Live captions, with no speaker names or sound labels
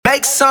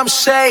Make some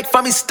shake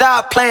for me,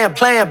 stop playing.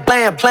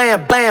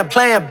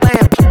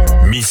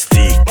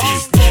 Mystique.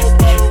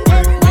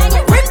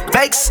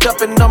 Make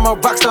stepping on my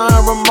rocks on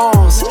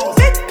Ramones.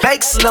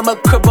 Make slimmer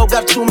cribble,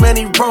 got too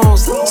many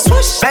rooms.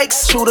 Swish. Make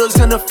shooters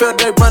in the field,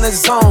 they running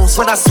zones.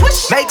 When I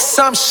switch, make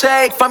some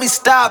shake for me,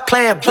 stop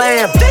playing.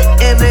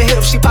 In the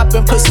hip, she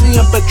poppin' pussy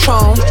and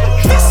Patron.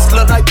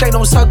 Look like they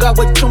don't suck up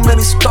with too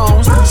many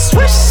stones.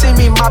 Swish, see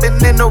me mobbing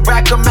in the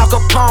rack of Al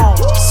Capone.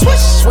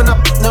 Swish, when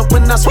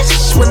I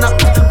swish,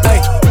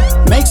 hey.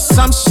 Make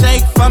some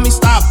shake for me,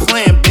 stop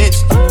playing,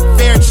 bitch.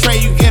 Fair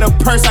trade, you get a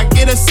purse, I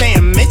get a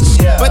sandwich.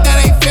 But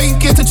that ain't fair, you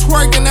get to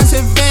twerking, that's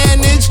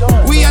advantage.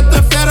 We at the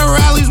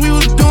federales, we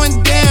was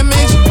doing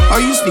damage. Oh,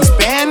 you speak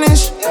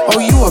Spanish? Oh,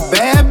 you a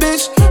bad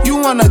bitch?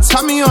 You wanna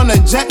top me on a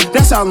jet?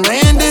 That's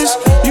outlandish.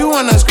 You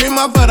wanna scream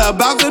up for the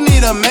balcony,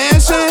 the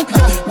mansion?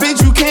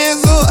 Bitch, you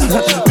cancel.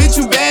 Bitch,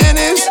 you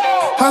banished.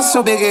 House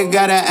so big it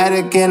got an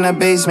attic in the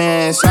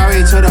basement.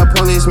 Sorry to the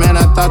police, man,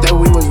 I thought that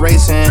we was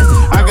racing.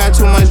 I got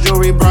too much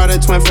jewelry, brought a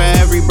twin for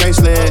every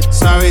bracelet.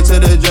 Sorry to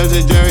the judge, the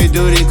jury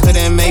duty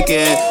couldn't make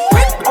it.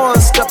 On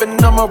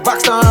stepping on my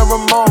rocks on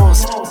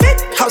Ramones.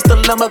 House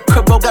dilemma,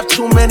 cribble, got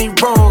too many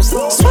rooms.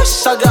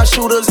 Swish, I got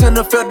shooters in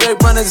the field, they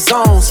running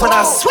zones. When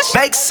I switch,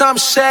 make some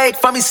shake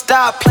for me,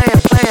 stop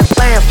playing.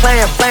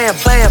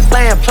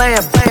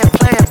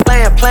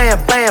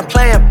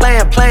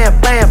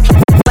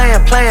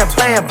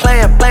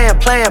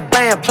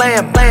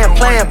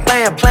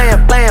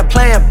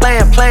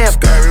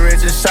 Scurvy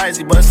rich and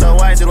shicey, but so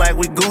icy like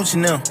we Gucci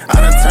now. I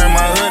done turned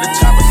my hood to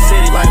Chopper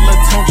City like Lil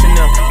Tunchi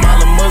now. My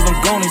little Muslim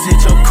goonies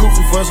hit your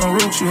coochie for some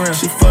Rucci rims.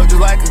 She fucked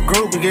just like a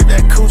groupie, get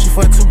that coochie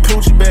for 2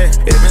 Poochie bags.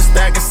 It been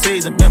stacking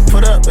season, been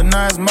put up, but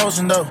now it's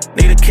motion though.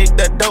 Need to kick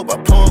that dope, I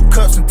pull up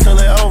cups until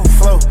it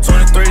overflow.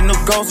 23 new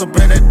ghosts up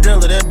in that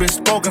dealer, that bitch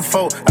spoken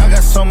for. I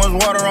got so much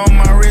water on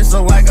my wrist,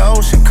 look like an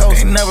ocean coast.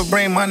 Ain't never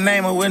bring my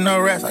name up with no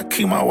rest, I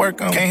keep my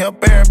work on. Can't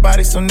help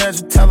everybody, so now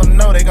you tell them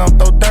no, they gon'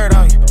 throw dirt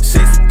on you.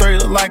 63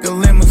 look like a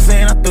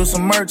limousine, I threw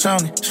some merch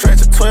on it.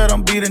 Stretch a 12,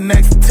 don't be the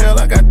next until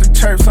I got the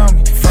chirps on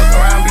me. Fuck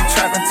around, be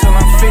trapping till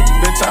I'm 50,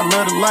 bitch, I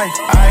love the life.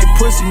 I hate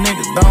pussy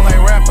niggas, don't like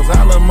rappers,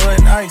 I love mud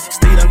and ice.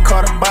 Steve done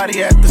caught a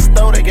body at the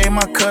store, they gave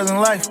my cousin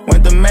life.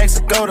 Went to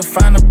Mexico to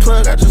find a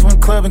plug, I just went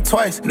clubbing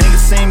twice.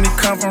 Niggas seen me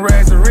come from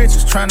rags to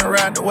riches, tryna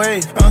ride the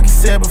wave. Uncle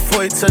said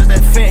before he touched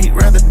that fin, he'd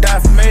rather die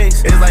from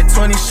AIDS. It's like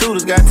 20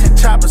 shooters, got 10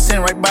 choppers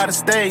sitting right by the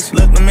stage.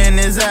 Look them in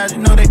his eyes, you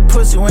know they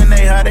pussy when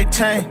they high, they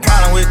change.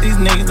 Counting with these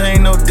niggas, they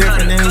ain't no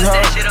different than these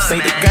hoes. Say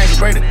the gang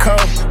break the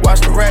code,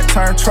 watch the rat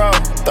turn troll.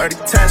 30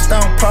 tats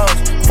on pose,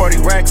 40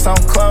 racks on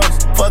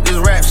clothes. Fuck this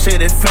rap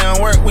shit, if it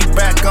don't work, we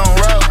back on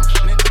road.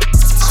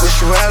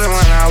 Wish you well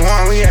when I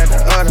won, we at the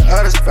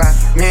other spot.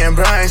 Me and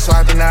Brian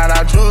swapping out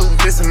our jewels,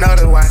 just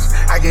another watch.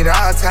 I get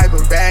all type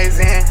of bags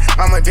in,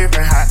 I'm a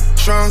different hot.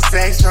 Strong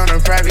sex on a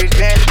private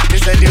jet,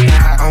 it's a different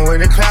hot. I'm with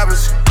the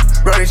clappers,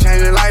 bro, they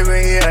changed your life, but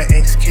he an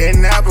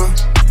ex-kidnapper.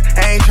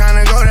 I ain't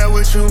tryna go there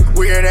with you,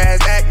 weird ass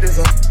actors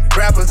or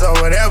rappers or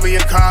whatever you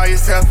call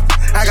yourself.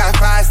 I got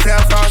 5 cell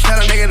phones, tell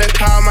a nigga to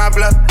call my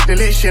bluff.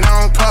 Delete shit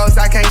on post,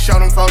 I can't show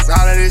them folks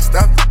all of this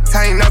stuff.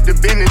 Tighten up the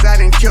business, I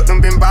done killed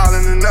them, been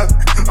ballin' enough.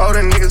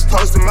 Older niggas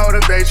supposed to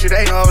motivate you,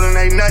 they holdin'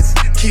 they nuts.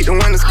 Keep the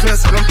windows clear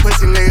so them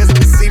pussy niggas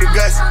can see the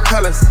guts,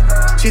 colors.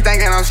 She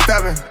thinkin' I'm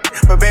stubborn,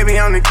 but baby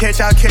on the catch,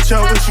 I'll catch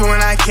up with you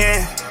when I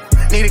can.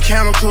 Need a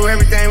camera crew,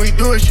 everything we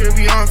do it should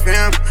be on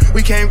film.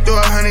 We came through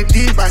 100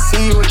 deep, I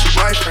seen you with your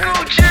boyfriend.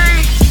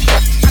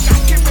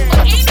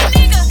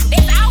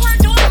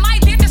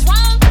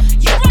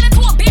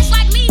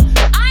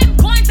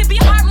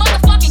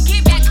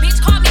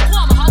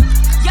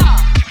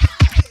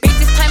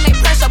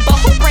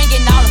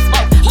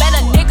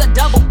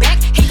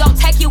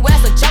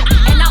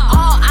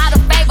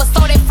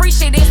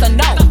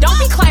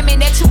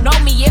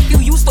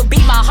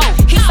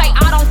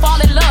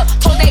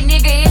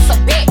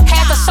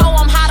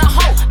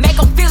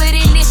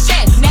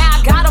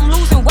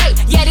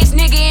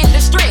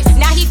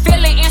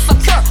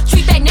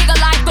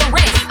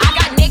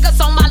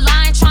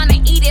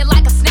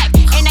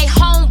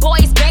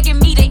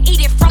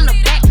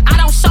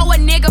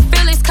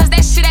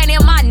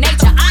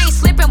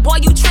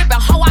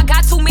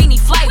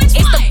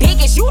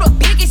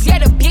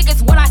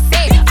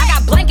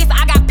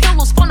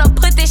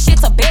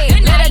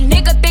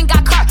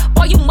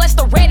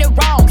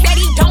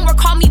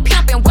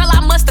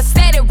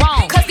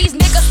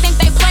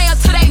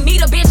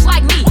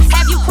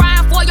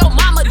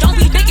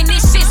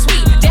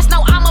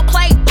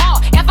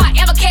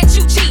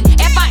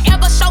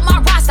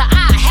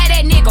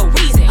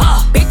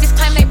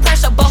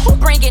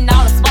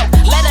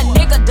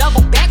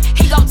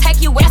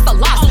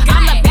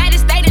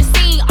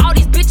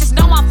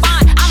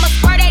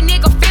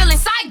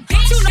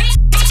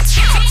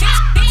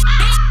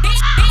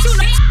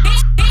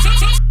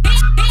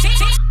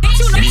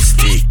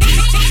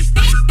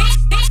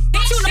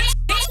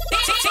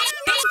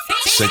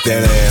 Shake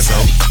that ass,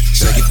 oh,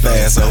 shake it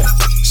fast, oh,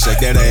 shake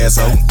that ass,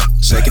 oh,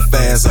 shake it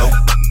fast, oh,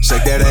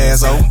 shake that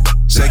ass, oh,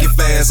 shake it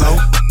fast, oh,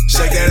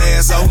 shake that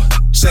ass, oh,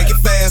 shake it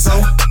fast,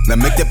 ho. Now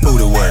make that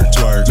booty work,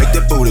 twerk. Make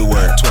that booty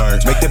work,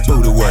 twerk. Make that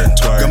booty work,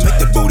 twerk. Go make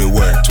that booty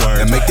work,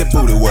 twerk. Now make that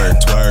booty work,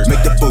 twerk.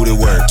 Make that booty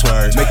work,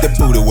 twerk. Make that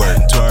booty work,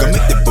 twerk. Go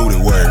make that booty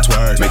work,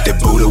 twerk. Make that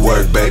booty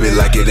work, baby,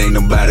 like it ain't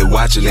nobody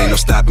watching. Ain't no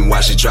stopping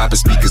while she dropping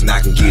speakers,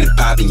 knocking, get it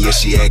popping. Yeah,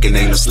 she acting,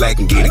 ain't no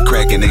slacking, get it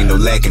cracking, ain't no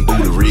lacking.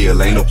 Booty real,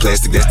 ain't no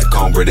plastic, that's the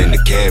cornbread in the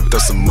cab. Throw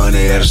some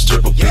money at a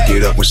stripper, pick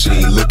it up when she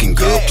ain't looking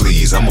good,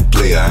 please. I'm a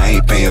player, I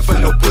ain't paying for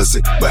no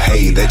pussy, but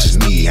hey, that's just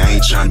me. I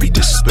ain't trying to be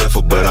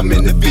disrespectful, but I'm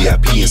in the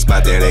VIP and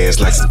spot that ass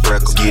like some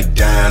freckles. Get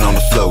down on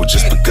the floor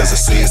just because I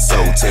said so.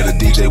 Tell the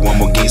DJ one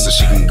more again so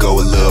she can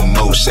go a little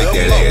more. Shake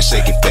that ass,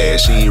 shake it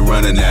fast. She ain't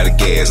running out of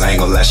gas. I ain't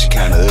gonna lie, she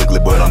kinda ugly,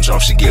 but I'm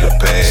drunk, she get a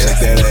pass. Shake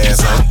that ass,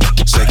 ho.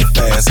 Shake it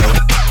fast, ho.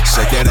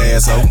 Shake that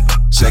ass, ho.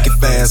 Shake it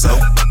fast, ho.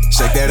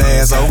 Shake that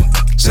ass, ho.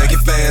 Shake it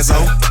fast,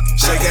 ho.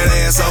 Shake that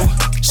ass, ho.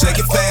 Shake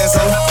it fast,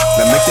 ho.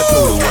 Now make that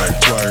booty work,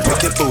 twerk.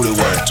 Make that booty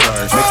work,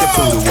 twerk. Make that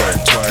booty work,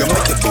 twerk. Go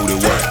make that booty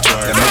work,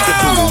 twerk. Now make that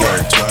booty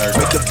work, twerk.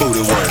 Make that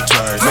booty work,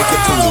 twerk. Make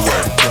that booty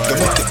work, twerk. Go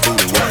make that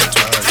booty work,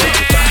 twerk.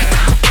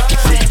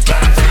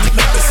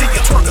 Let me see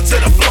you twerk it to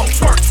the floor,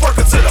 twerk, twerk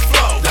it to the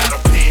floor. Not a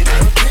pin,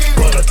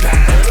 but a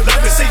dime. Let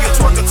me see you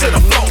twerk it to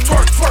the floor,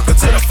 twerk, twerk it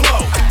to the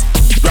floor.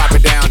 Drop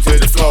it down to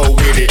the floor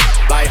with it.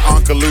 Like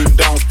Uncle Luke,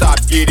 don't stop,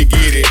 get it,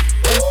 get it.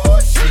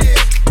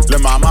 Lil'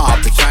 mama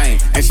off the chain,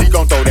 and she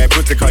gon' throw that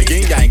pussy cause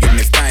yin yang in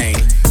this thing.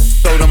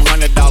 So them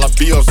 $100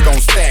 bills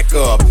gon' stack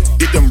up,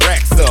 get them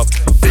racks up,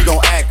 she gon'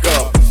 act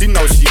up. She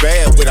know she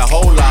bad with a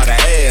whole lot of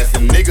ass,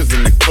 and niggas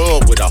in the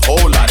club with a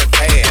whole lot of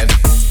cash.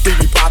 She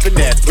be poppin'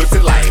 that pussy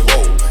like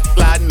whoa,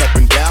 sliding up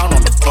and down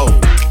on the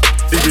pole.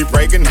 She be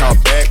breaking her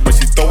back when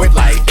she throw it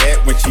like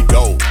that when she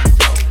go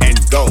and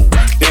go.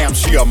 Damn,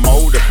 she a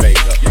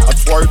motivator, a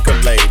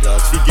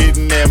twerkulator. She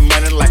getting that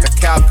money like a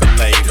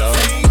calculator.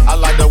 I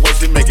like the way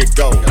she make it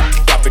go.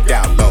 Drop it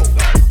down low,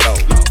 low,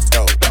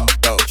 low, low,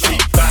 low. She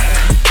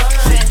fine,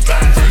 she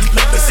fine.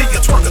 Let me see you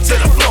twerk it to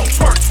the floor,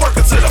 twerk, twerk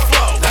it to the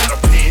floor. Not a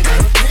pin,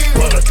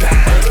 but a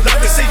dime. Let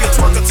me see you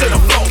twerk it to the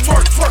floor,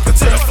 twerk, twerk it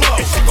to the floor.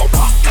 And she gon'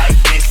 pop like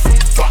this,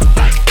 drop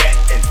like that,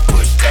 and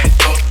push that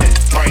up and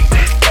bring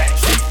it back.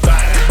 She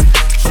fine,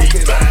 she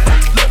fine.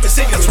 Let me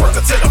see you twerk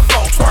it to the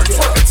floor, twerk,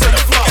 twerk it to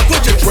the floor. And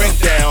put your drink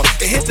down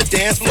and hit the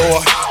dance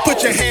floor.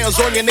 Put your hands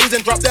on your knees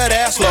and drop that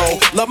ass low.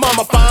 Lil'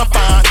 mama fine,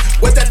 fine,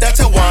 with that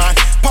dirty wine.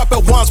 Pop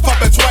it once,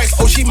 pop it twice,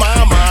 oh she mine.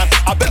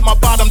 I bet my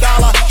bottom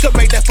dollar should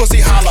make that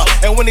pussy holler.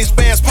 And when these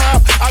bands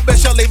pop, I bet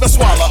she'll even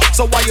swallow.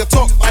 So while you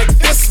talk like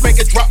this,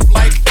 make it drop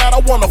like that. I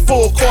want a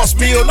full course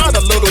meal, not a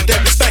little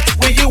Debbie snack.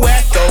 Where you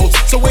at though?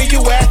 So where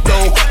you at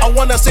though? I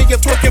wanna see you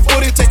twerking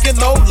booty, take it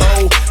low,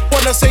 low.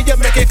 Wanna see you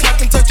make it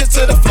clap and touch it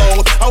to the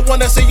floor. I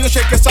wanna see you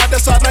shake it side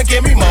to side, now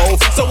give me more.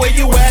 So where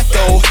you at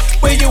though?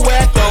 Where you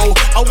at though?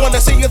 I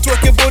wanna see you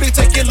twerking booty,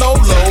 take it low,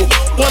 low.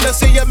 Wanna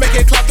see you make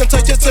it clap and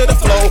touch it to the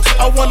floor.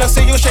 I wanna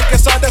see you shake it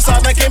side to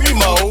side, now give me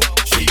more.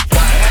 She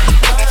fine,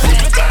 she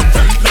fine.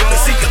 Let me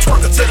see you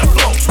twerk it to the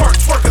floor, twerk,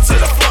 twerk it to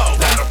the floor.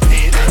 Not a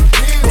pin,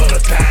 but a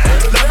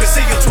dime. Let me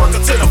see you twerk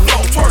it to the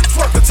floor, twerk,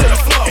 twerk it to the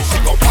floor. And she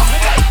gon' pop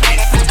like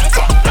this,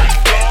 drop like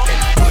that,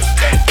 and push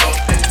that up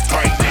and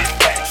bring it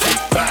back. She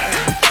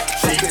fine,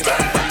 she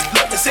fine.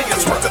 Let me see you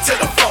twerk it to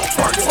the floor,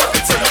 twerk, twerk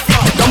it to the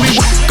floor. Don't be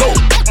go,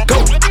 go,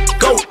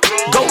 go,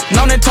 go.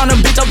 Known and turn a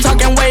bitch, I'm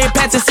talking way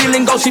past the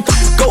ceiling. Go, she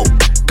go,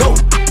 go,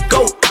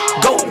 go,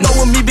 go. Know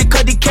with me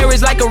because he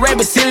carries like a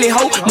rabbit, silly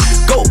hoe.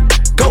 Go,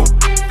 go,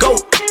 go,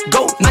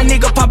 go. My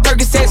nigga pop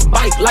Percocets,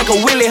 bite like a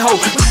willy hoe.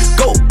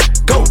 Go,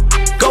 go,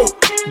 go,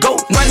 go.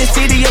 Run the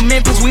city of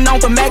Memphis, we known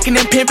for macking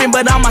and pimping,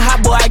 but I'm a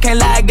hot boy, I can't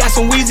lie. I got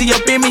some Weezy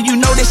up in me, you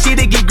know that shit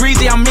it get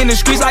greasy. I'm in the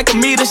streets like a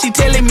meter. She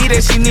telling me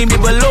that she need me,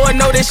 but Lord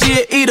know that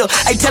she a eater.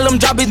 I tell him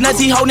drop his nuts,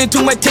 he holding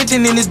too much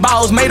tension in his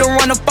balls. Made him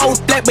run a 4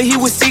 flat, but he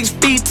was 6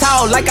 feet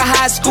tall. Like a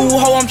high school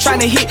hoe, I'm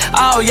trying to hit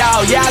all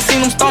y'all. Yeah, I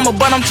seen him stumble,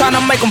 but I'm trying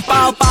to make him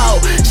fall.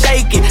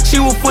 Shake it, she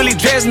was fully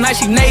dressed, now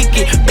she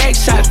naked. Back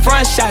shots,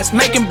 front shots,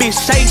 making bitch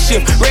shake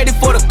shit. Ready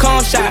for the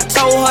cum shot,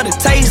 told her to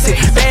taste it.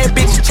 Bad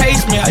bitch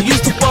chase me, I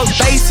used to fuck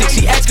basic.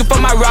 She asking for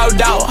my raw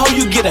dog, how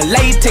you get a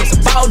latex?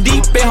 Ball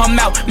deep in her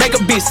mouth, make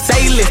a bitch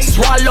say less.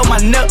 Swallow my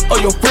nut or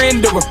your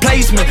friend the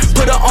replacement.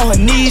 Put her on her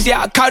knees,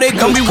 yeah, I caught it.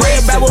 Don't be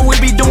worried about what we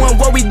be doing,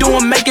 what we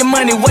doing, making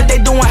money. What they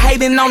doing,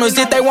 hating on us,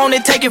 if they want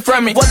it, take it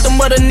from me. What them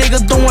other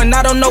niggas doing,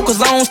 I don't know,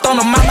 cause I don't stone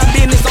them. Mind my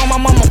business on my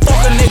mama,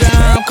 fuck a nigga.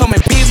 I'm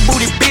coming big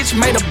booty bitch,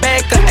 made her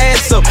back her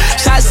ass up.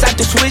 Shots out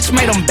the switch,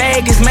 made him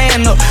bag his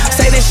man up.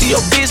 Say that she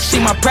your bitch, she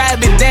my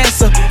private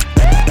dancer.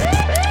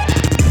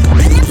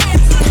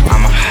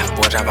 I'm a hot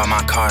boy, drive by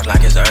my car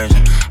like it's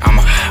urgent. I'm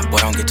a hot boy,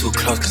 don't get too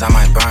close cause I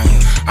might burn you.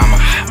 I'm a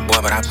hot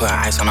boy, but I put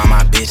ice on all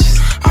my bitches.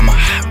 I'm a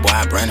hot boy,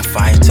 I bring the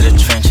fire to the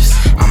trenches.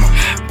 I'm a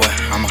hot boy,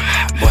 I'm a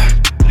hot boy.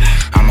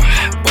 I'm a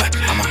hot boy,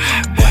 I'm a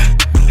hot boy.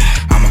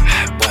 I'm a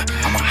hot boy,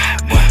 I'm a hot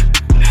boy.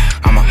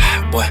 I'm a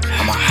hot boy,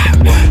 I'm a hot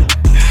boy.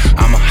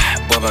 I'm a hot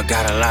boy, but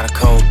got a lot of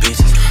cold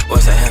bitches.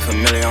 What's a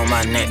 $500,000 on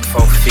my neck,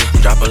 450.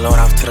 Drop a load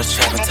off to the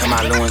trap and tell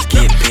my little ones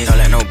get busy. Don't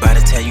let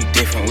nobody tell you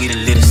different, we the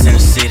littest in the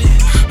city.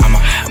 I'm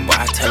a hot boy,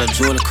 I tell a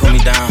jeweler cool me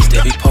down.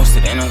 Still be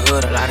posted in the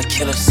hood, a lot of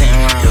killers sitting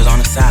around. He was on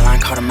the sideline,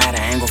 caught him at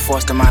an angle,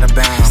 forced him out of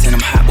bounds. Send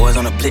them hot boys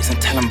on the blitz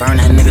and tell him burn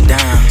that nigga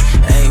down.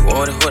 Hey,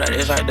 wore the hood, that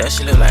is right, that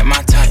shit look like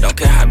my type. Don't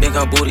care how big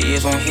her booty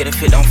is, won't hit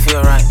if it don't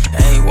feel right.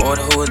 Hey, wore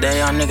the hood, that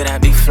young nigga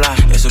that be fly.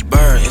 It's a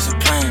bird, it's a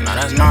plane, now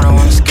that's not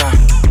on the sky.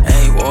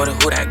 Hey, wore the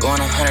hood, that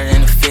going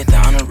 150.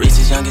 I'm the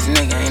richest, youngest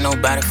nigga, ain't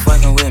nobody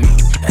fucking with me.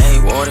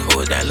 Hey, wore the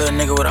hood, that little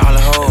nigga with all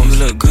the hoes. You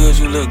look good,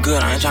 you look good,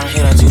 I ain't tryna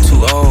hear that you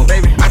too old.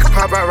 Baby, I can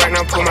pop out right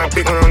now, put my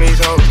big one on these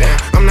hoes, damn.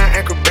 I'm not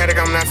acrobatic,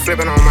 I'm not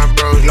flipping on my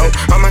bros, no.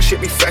 All my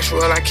shit be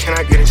factual, I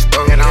cannot get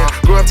exposed, yeah.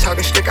 Grew up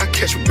talking stick, I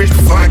catch a bitch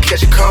before I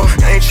catch a cold.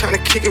 I ain't tryna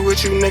kick it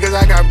with you niggas,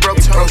 I got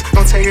broke toes.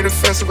 Don't take it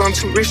offensive, I'm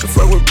too rich to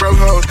fuck with broke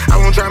hoes. I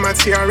won't drive my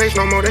TRH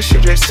no more, that shit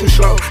just too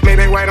slow.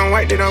 Maybe white on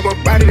white, they don't go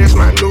body, that's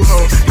my new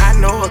hoe. I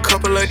know a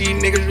couple of these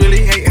niggas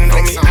really hating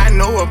on me. I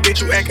know a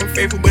bitch who acting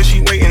faithful, but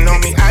she waiting on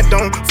me. I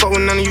don't fuck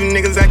with none of you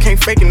niggas, I can't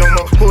fake it no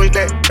more. Who is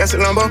that? That's a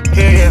Lumbo?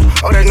 Yeah,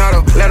 yeah. Oh, that's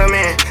Nardo, let him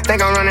in.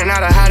 Think I'm running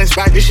out of hiding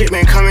spot, this shit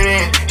been coming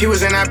in. He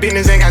was in our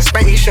business, ain't got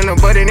spanked, he shouldn't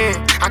have butted in.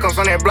 I come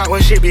from that block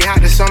where shit be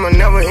hot, the summer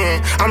never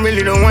end. I'm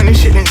really the one,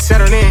 this shit done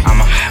settled in.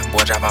 I'm a hot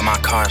boy, drive out my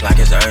cars like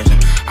it's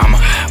urgent. I'm a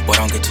hot boy,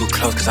 don't get too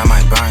close cause I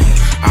might burn you.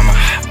 I'm a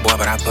hot boy,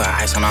 but I put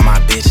ice on all my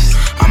bitches.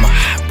 I'm a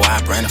hot boy,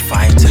 I bring the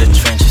fire to the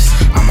trenches.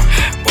 I'm a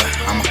hot boy,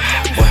 I'm a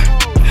hot boy.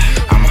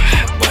 I'm a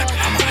hot boy,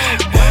 I'm a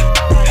hot boy.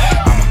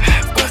 I'm a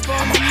hot boy,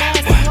 I'm a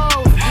hot boy.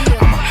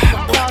 I'm a hot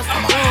boy,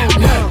 I'm a hot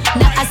boy.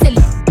 Now I said,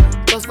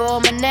 goes for all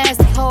my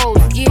nasty hoes,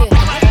 yeah.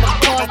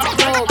 Across the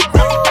globe.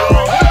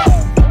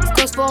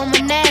 Goes for all my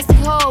nasty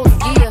hoes,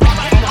 yeah.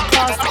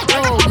 Across the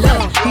globe.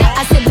 Look, now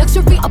I said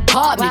luxury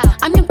apartment.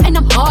 I'm young and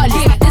I'm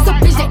heartless. There's a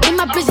vision in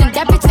my vision,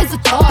 that bitch is a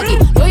target.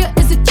 Lawyer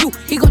is a Jew,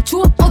 he gon'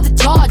 chew up all the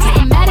charges.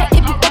 No matter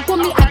if you fuck with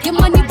me, I get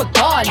money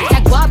regardless.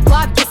 Like guap,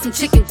 guap, get some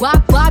chicken,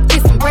 guap, guap,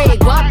 get some bread.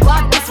 Guap,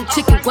 guap, get some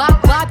chicken,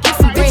 guap, guap, get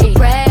some bread.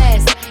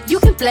 Grass, you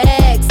can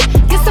flex,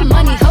 get some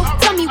money, ho.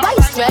 Tell me why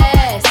you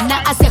stressed.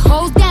 Now I said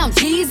hoes down,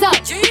 G's up.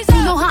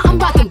 You know how I'm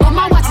rocking, but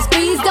my watch is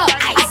squeezed up.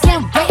 I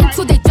can't wait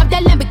until they drop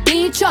that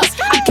Lamborghini truck.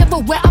 I'm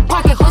careful where I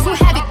park it, hoes will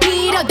have it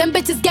beat up. Them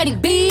bitches getting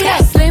beat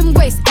up. Slim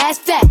waist, ass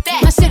fat,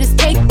 my shit is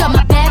caked up.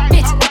 My bad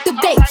bitch,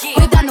 activate,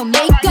 without no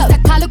makeup.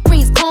 That collard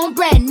greens,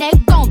 cornbread, neck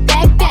bone,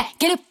 back.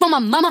 Get it from my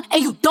mama,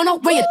 and you don't know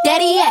where your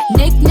daddy at.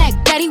 Knick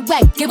knack, daddy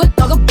whack, give a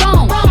dog a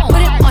bone. Put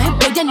it on him,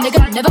 big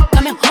nigga, never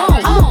coming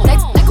home. I'm a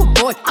flex like a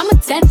board, I'm a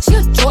 10, she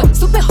a joy.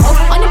 Stupid hoe,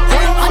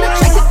 unemployed,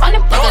 unattractive,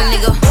 unemployed. Fuck a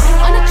nigga,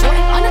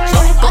 unattractive,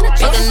 unattractive,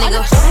 unattractive. Fuck a nigga,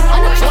 unattractive,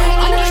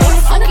 unattractive,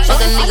 unattractive. Fuck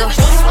a nigga,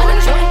 unattractive,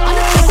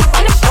 unattractive,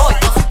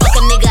 unattractive. Fuck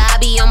a nigga,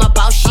 I be on my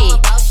boss shit.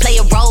 Play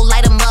a role,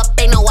 light him up,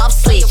 ain't no off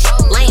switch.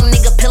 Lame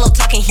nigga, pillow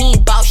talking, he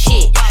ain't bout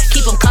shit.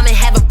 Keep him coming,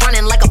 have it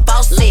running like a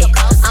faucet.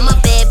 I'm a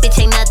bad bitch,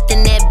 ain't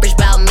nothing average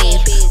about me.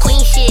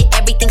 Queen shit,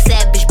 everything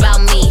savage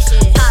about me.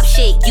 Pop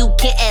shit, you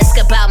can't ask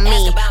about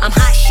me. I'm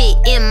hot shit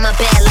in my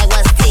bag like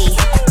what's tea.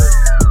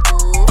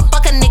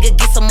 Fuck a nigga,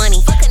 get some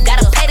money.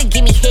 Gotta pay to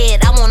give me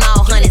head, I want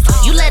all hundreds.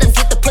 You let him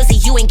get the pussy,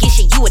 you ain't get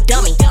shit, you a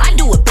dummy. I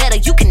do it better,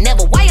 you can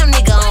never. Why your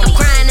nigga on me?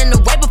 Crying in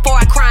the right before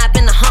I cry up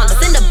in the Honda.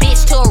 Send a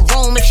bitch to a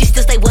room if she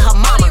still stay with her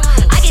mama.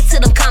 I get to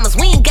them commas,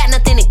 we ain't got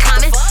nothing in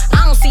common.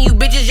 I don't see you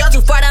bitches, y'all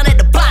too far down at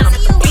the bottom.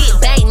 Big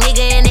bang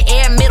nigga in the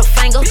air, middle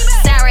finger.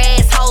 Sour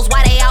ass hoes,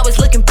 why they always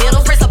looking bitter?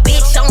 Press a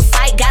bitch on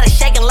sight, got it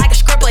shaking like a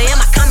scribble. In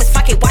my comments,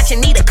 pocket watching,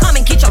 need to come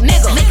and get your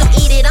nigga. Make him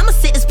eat it, I'ma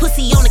sit this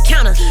pussy on the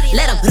counter.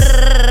 Let him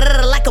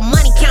like a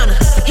money counter.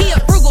 He a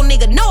frugal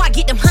nigga, know I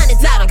get them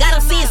hundreds out. Got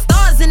him seeing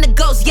stars in the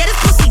ghost, yeah, this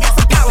pussy got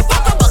some power.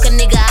 Fuck a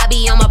nigga, I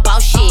be on my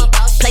boss shit.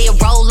 Play a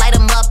role, light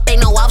him up,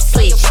 ain't no off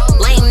switch.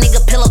 Lame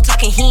nigga, pillow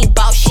talking, he ain't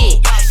bout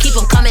shit. Keep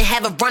him coming,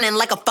 have it running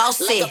like a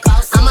faucet.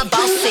 I'm a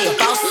boss it,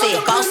 boss it,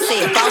 boss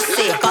it, boss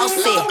it, boss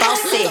it,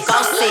 boss it,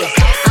 boss it.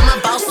 I'm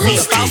a boss it,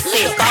 boss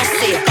it, boss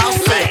it, boss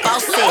it,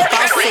 boss it,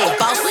 boss it,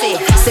 boss it.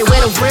 Say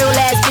where the real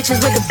ass bitches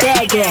with the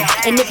bag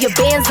at. And if your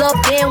band's up,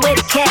 then where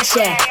the cash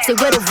at? Say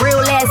where the real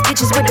ass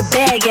bitches with the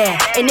bag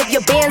at. And if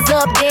your band's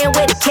up, then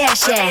where the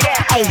cash at?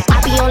 Hey, I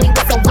be only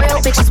with some real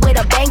bitches with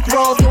a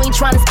bankroll. If you ain't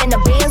tryna spend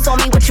the bands on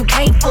me, what you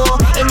came for?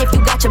 And if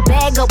you got your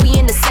bag up, we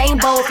in the same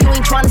boat. If you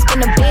ain't tryna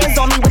spend the bands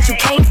on me, what you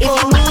came for?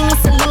 If you need me,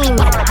 Celine,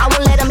 I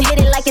won't let them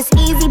hit it like it's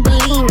easy,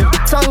 believe me.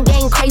 Tongue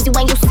game crazy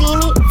when you see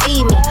me,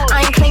 feed me.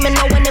 I ain't claiming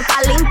no one if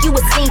I link you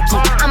with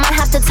sneaky. I'ma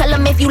have to tell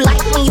them if you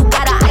like when you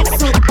gotta ice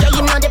me. Yeah,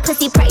 you know that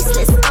pussy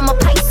priceless, I'm a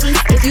Pisces.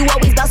 If you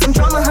always got some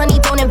drama, honey,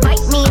 don't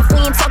invite me. If we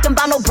ain't talking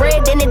about no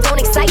bread, then it don't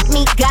excite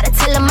me. Gotta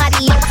tell them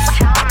adios.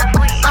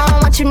 I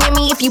don't want you near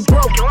me if you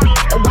broke.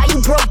 And why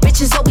you broke,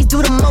 bitches always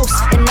do the most.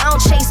 And I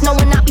don't chase no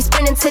one, I be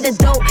spinning to the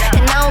dope.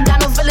 And I don't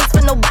got no feelings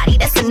for nobody,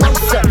 that's a no,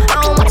 sir.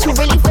 I don't want you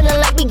really feeling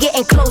like we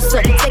getting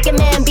closer. Take a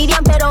man, beat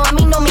him, pero a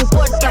mí no me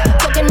importa.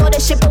 Talking all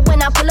that shit, but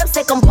when I pull up,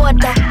 se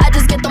comporta. I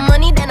just get the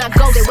money, then I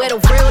go. Say where the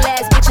real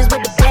ass bitches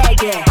with the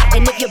bag at.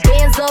 And if your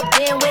band's up,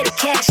 then where the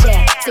cash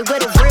at? Say where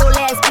the real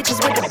ass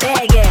bitches with the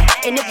bag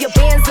at. And if your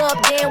band's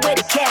up, then where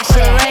the cash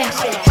at?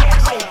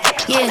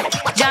 Yeah,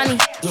 Johnny,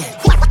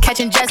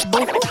 catching Jess,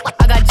 boo.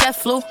 I got Jeff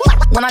flu.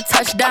 When I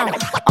touch down,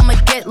 I'ma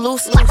get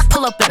loose.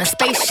 Pull up in a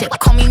spaceship,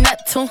 call me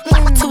Neptune.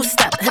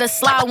 2-step, hit a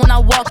slide when I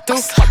walk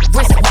through.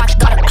 Wrist watch,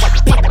 got a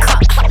big cup.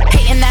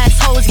 Hating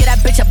assholes, get that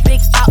bitch a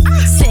big up.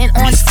 Sitting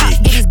on top,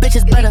 get these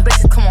bitches better.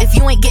 If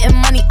you ain't getting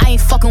money, I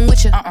ain't fucking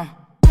with you.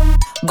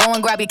 Go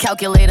and grab your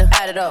calculator,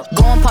 add it up.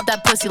 Go and pop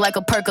that pussy like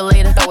a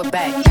percolator. Throw it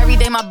back. Every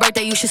day my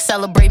birthday, you should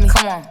celebrate me.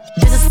 Come on.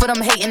 This is for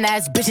them hating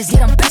ass bitches. Get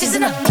them bitches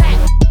in the back.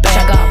 Bitch,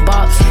 I got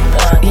bops.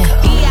 Yeah.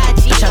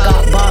 Bitch, I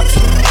got bops.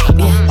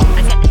 Yeah.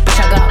 Bitch,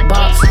 I got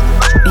bops.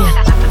 Yeah.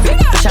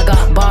 Bitch, I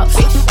got bops.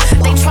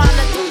 They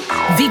tryna.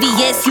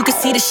 VVS, you can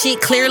see the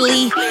shit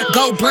clearly.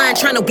 Go blind,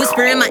 tryna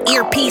whisper in my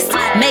earpiece.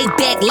 Made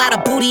back, lot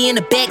of booty in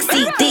the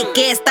backseat. Thick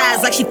ass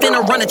thighs like she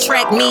finna run a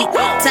track meet.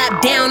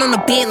 Top down on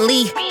the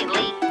Bentley.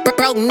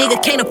 Broke nigga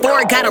can't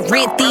afford, gotta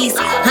rent these.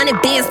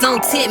 100 bands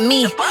don't tip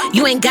me.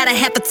 You ain't gotta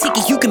have a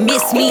ticket, you can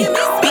miss me.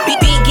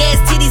 Big ass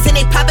titties and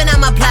they popping out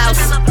my blouse.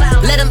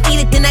 Let them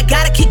eat it, then I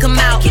gotta kick them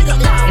out.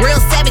 Real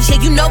savage,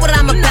 yeah, you know what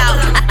I'm about.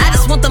 I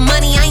just want the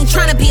money, I ain't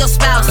tryna be your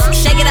spouse.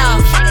 Shake it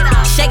off,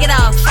 shake it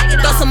off.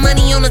 Throw some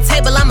money on the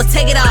table, I'ma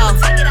take it off.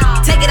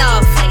 Take it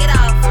off,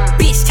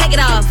 bitch, take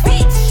it off.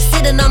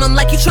 Sitting on them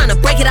like you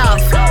tryna break it off.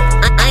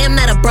 I am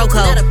not a broke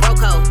hoe.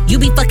 You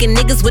be fucking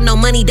niggas with no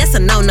money, that's a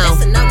no-no.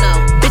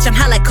 Bitch, I'm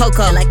hot like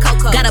Coco.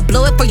 Gotta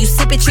blow it for you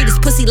sip it, treat this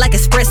pussy like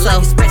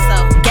espresso.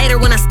 Gator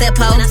when I step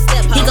ho.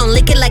 He gon'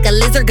 lick it like a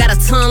lizard, got a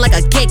tongue like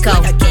a gecko.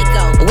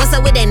 What's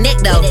up with that neck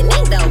though?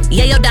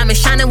 Yeah, your diamond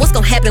shining, what's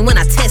gon' happen when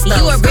I test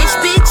those? You a rich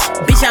bitch?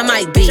 Bitch, I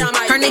might be.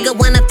 Her nigga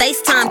wanna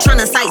FaceTime,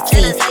 tryna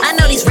sightsee. I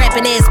know these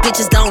rapping ass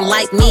bitches don't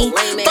like me.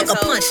 Fuck a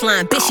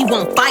punchline, bitch, she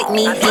won't fight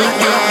me.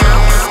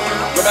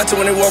 Go back to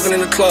when they walking in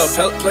the club.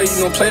 Play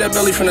that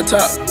belly from the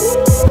top.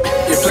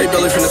 Yeah, play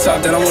belly from the top.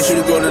 Then I want you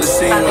to go to the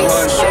scene with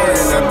her and Shorty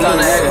and that blue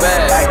hair.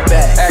 Act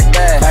bad, act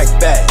bad, act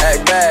bad,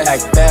 act bad,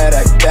 act bad,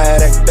 act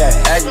bad, act bad,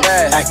 act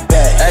bad, act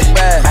bad, act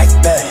bad,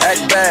 act bad,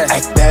 act bad,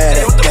 act bad,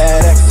 act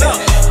bad, act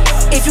bad.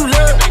 If you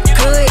look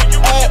good,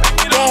 act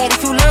bad.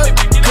 If you look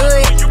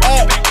good,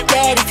 act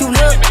bad. If you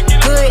look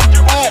good,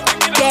 act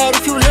bad.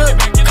 If you look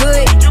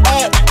good,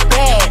 act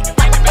bad,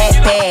 act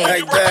bad,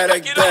 act bad,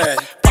 act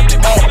bad.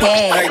 Act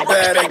bad, act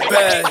bad, act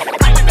bad,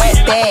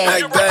 act bad,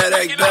 act bad,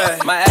 act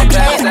bad. My act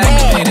bad is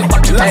activated.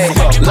 Hey,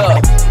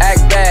 look,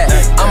 act bad,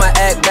 I'ma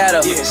act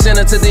better. Sent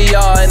her to the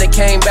yard and it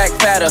came back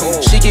fatter.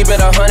 She keep it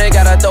 100,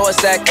 gotta throw a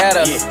stack at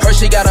her. Heard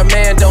she got a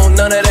man, don't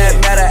none of that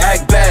matter.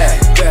 Act bad,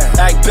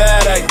 act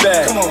bad, act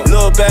bad.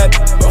 Little bad,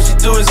 all she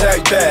do is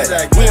act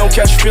bad. We don't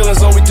catch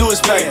feelings, all we do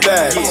is pack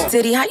bad.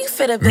 Diddy, how you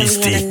fit a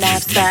Billy in a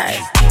knapsack?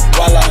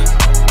 Voila.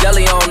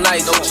 Deli on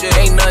nice,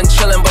 ain't nothing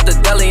chillin' but the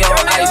deli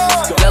on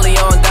ice. Deli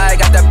on die,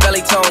 got that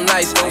belly tone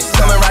nice.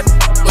 Coming right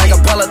like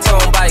a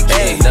Peloton bike,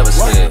 hey, never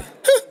scared.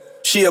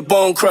 She a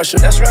bone crusher,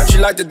 that's right. She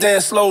like to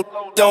dance slow,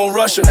 don't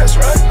rush her, that's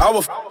right. I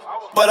will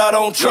but I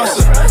don't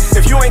trust her.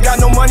 If you ain't got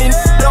no money,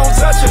 don't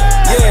touch her.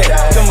 Yeah,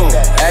 come on.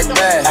 Act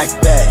bad,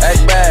 act bad,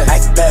 act bad,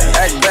 act bad,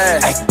 act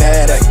bad, act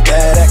bad, act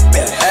bad, act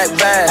bad, act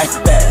bad, act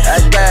bad,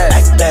 act bad,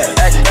 act bad,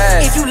 act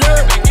bad. If you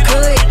look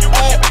good,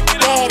 act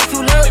bad. If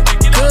you look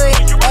good,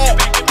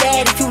 act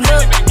bad. If you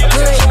look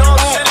good,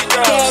 act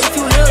bad. If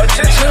you look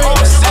good,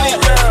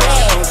 act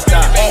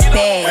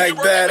bad, act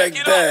bad,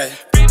 act bad.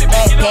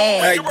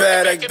 Act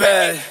bad, act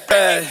bad,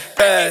 bad,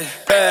 bad,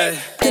 bad.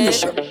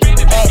 Finish her.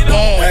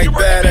 Act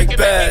bad, act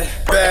bad,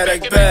 bad,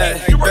 act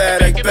bad,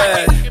 bad, act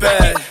bad,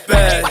 bad,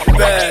 bad, bad,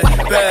 bad,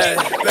 bad,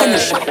 bad.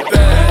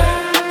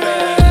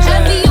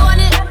 Heavy on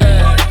it.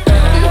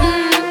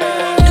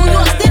 New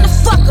York, stand the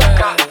fuck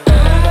up.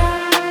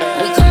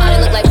 We come out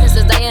and look like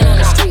Princess Diana on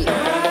the street.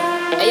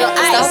 Hey, yo,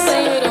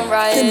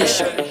 Ice. Finish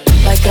her.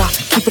 Like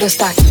keep it a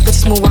stack.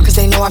 Bitches move on cause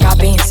they know I got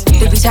bands.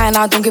 They be chatting,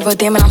 I don't give a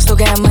damn, and I'm still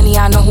getting money,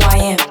 I know who I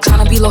am.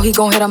 Tryna be low, he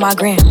gon' hit on my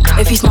gram.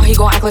 If he smart, he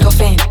gon' act like a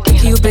fan.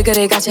 Think you bigger,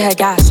 they got your head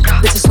gas.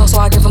 Bitches slow, so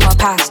I give him a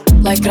pass.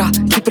 Like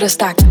keep it a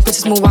stack.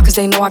 Bitches move on cause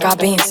they know I got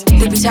bands.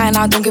 They be chatting,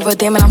 I don't give a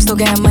damn, and I'm still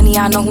getting money,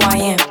 I know who I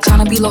am.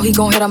 Tryna be low, he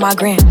gon' hit on my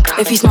gram.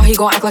 If he smart, he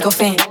gon' act like a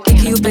fan.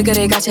 Think you bigger,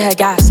 they got your head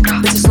gas.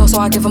 Bitches slow, so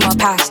I give him a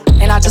pass.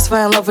 And I just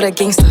fell in love with a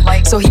gangster,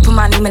 so he put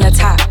my name in the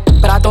top.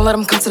 But I don't let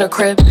him come to the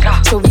crib,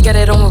 so we get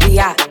it on where we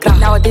at.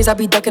 Nowadays I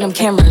be ducking them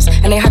cameras,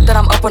 and they hype that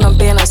I'm up on them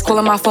banners.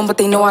 Calling my phone, but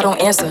they know I don't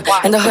answer.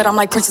 In the hood, I'm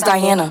like Princess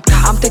Diana.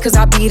 I'm thick cause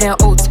I be eating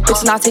oats.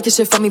 Bitch not taking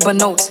shit from me but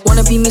notes.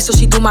 Wanna be me, so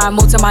she do my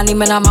emotes and my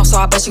name in her mouth, so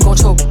I bet she gon'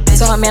 choke.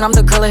 Tell her man I'm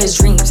the girl of his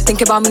dreams.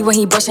 Think about me when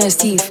he brushing his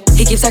teeth.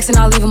 He keep texting,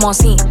 I leave him on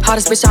scene.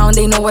 Hottest bitch out and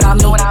they know what I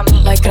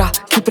mean. Like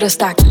keep it a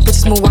stack.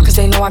 Bitches move on cause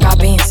they know I got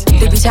bands.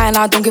 They be chatting,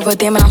 I don't give a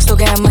damn, and I'm still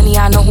getting money,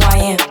 I know who I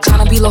am.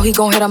 Tryna be low, he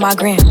gon' hit on my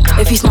gram.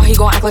 If he smart, he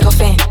gon' act like a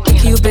fan.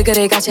 Think you bigger,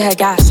 they got your head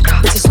gas.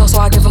 Bitches slow, so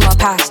I give him a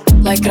pass.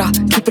 Like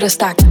keep it a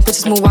stack.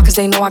 Bitches move on cause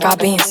they know I got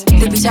bands.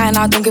 They be chatting,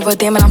 I don't give a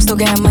damn, and I'm still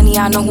getting money,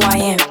 I know who I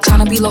am.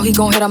 Tryna be low, he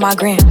gon' hit on my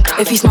gram.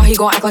 If he smart, he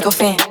gon' act like a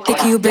fan.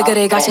 Think you bigger,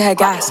 they got your head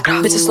gas.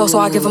 Bitches slow, so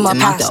I give him a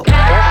pass. This is a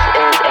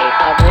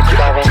public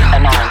service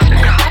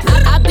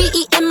announcement. I be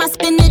eating my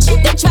spinach.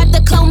 They tried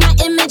to clone my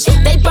image.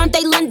 They burnt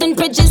they London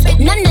bridges.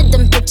 None of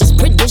them bitches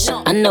British.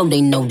 I know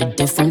they know the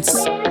difference.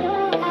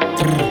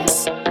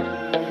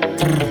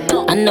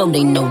 know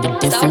they know the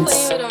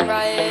difference.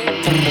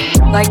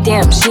 Like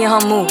damn, she in her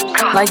mood.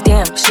 Like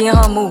damn, she in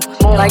her mood.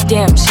 Like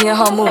damn, she in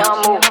her mood.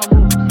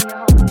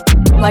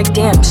 Like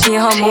damn, she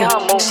in her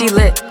mood. She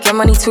lit, get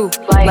money too.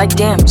 Like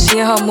damn, she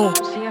in her mood.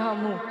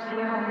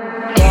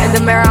 In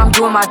the mirror, I'm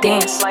doing my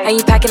dance. Ain't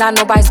you packing out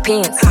nobody's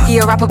pants. He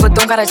a rapper, but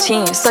don't got a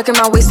chance. Stuck in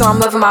my waist, so I'm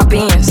loving my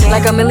bands.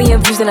 Like 1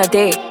 million views in a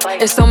day.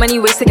 There's so many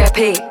ways to get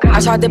paid.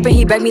 I tried dipping,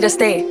 he begged me to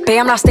stay. Babe,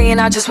 I'm not staying,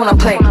 I just wanna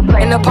play.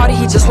 In the party,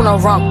 he just wanna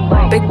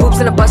rum. Big boobs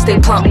in the butt, stay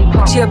plump.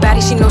 She a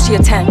baddie, she knows she a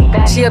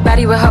 10. She a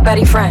baddie with her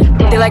baddie friend.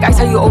 They like, I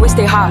tell you, always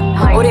stay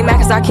hot. Oh, they mad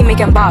cause I keep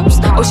making bops.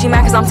 Oh, she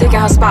mad cause I'm taking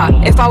her spot.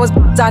 If I was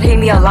I'd hate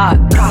me a lot.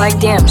 Like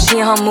damn, she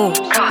in her mood.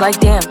 Like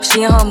damn,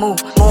 she in her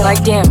mood.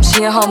 Like damn,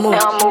 she in her mood.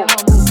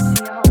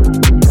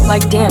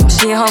 Like damn,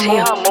 she in her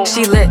mood.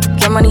 She lit,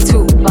 get money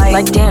too.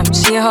 Like damn,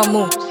 she in her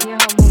mood.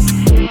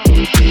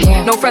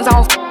 Yeah. No friends, I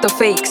don't f the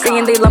fake.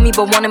 Saying they love me,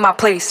 but one in my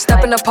place.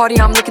 Step in the party,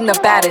 I'm looking the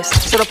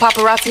baddest. So the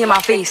paparazzi in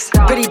my face.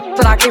 Pretty,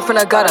 but I came from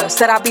the gutter.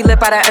 Said I'd be lit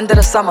by the end of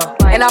the summer.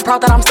 And I'm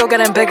proud that I'm still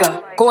getting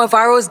bigger. Going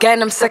viral is getting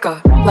them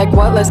sicker. Like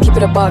what? Let's keep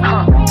it a buck.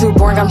 Too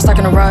boring, I'm stuck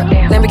in a rut.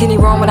 Lamborghini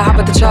wrong when I hop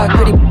at the truck.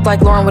 Pretty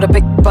like Lauren with a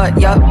big butt,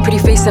 yup. Pretty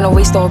face and a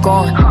waist all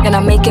gone. And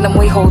I'm making them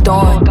wait, hold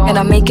on. And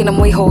I'm making them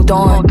wait, hold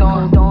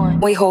on.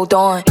 Wait, hold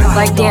on.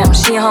 Like damn,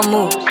 she in her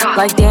mood.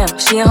 Like damn,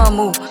 she in her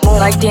mood.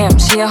 Like damn,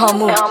 she in her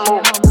mood.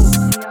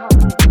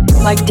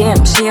 Like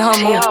damn, she in her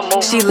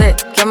mood. She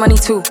lit, get money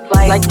too.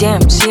 Like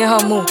damn, she in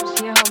her mood.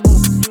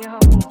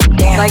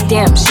 Like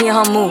damn, she in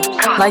her mood.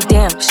 Like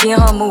damn, she in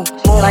her mood.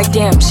 Like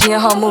damn, she in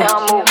her mood.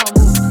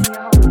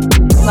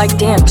 Like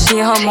damn, she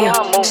in her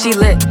mood. She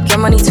lit, get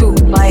money too.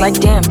 Like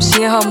damn,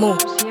 she in her mood.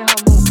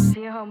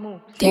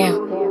 Damn.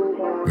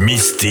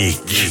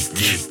 Mystique.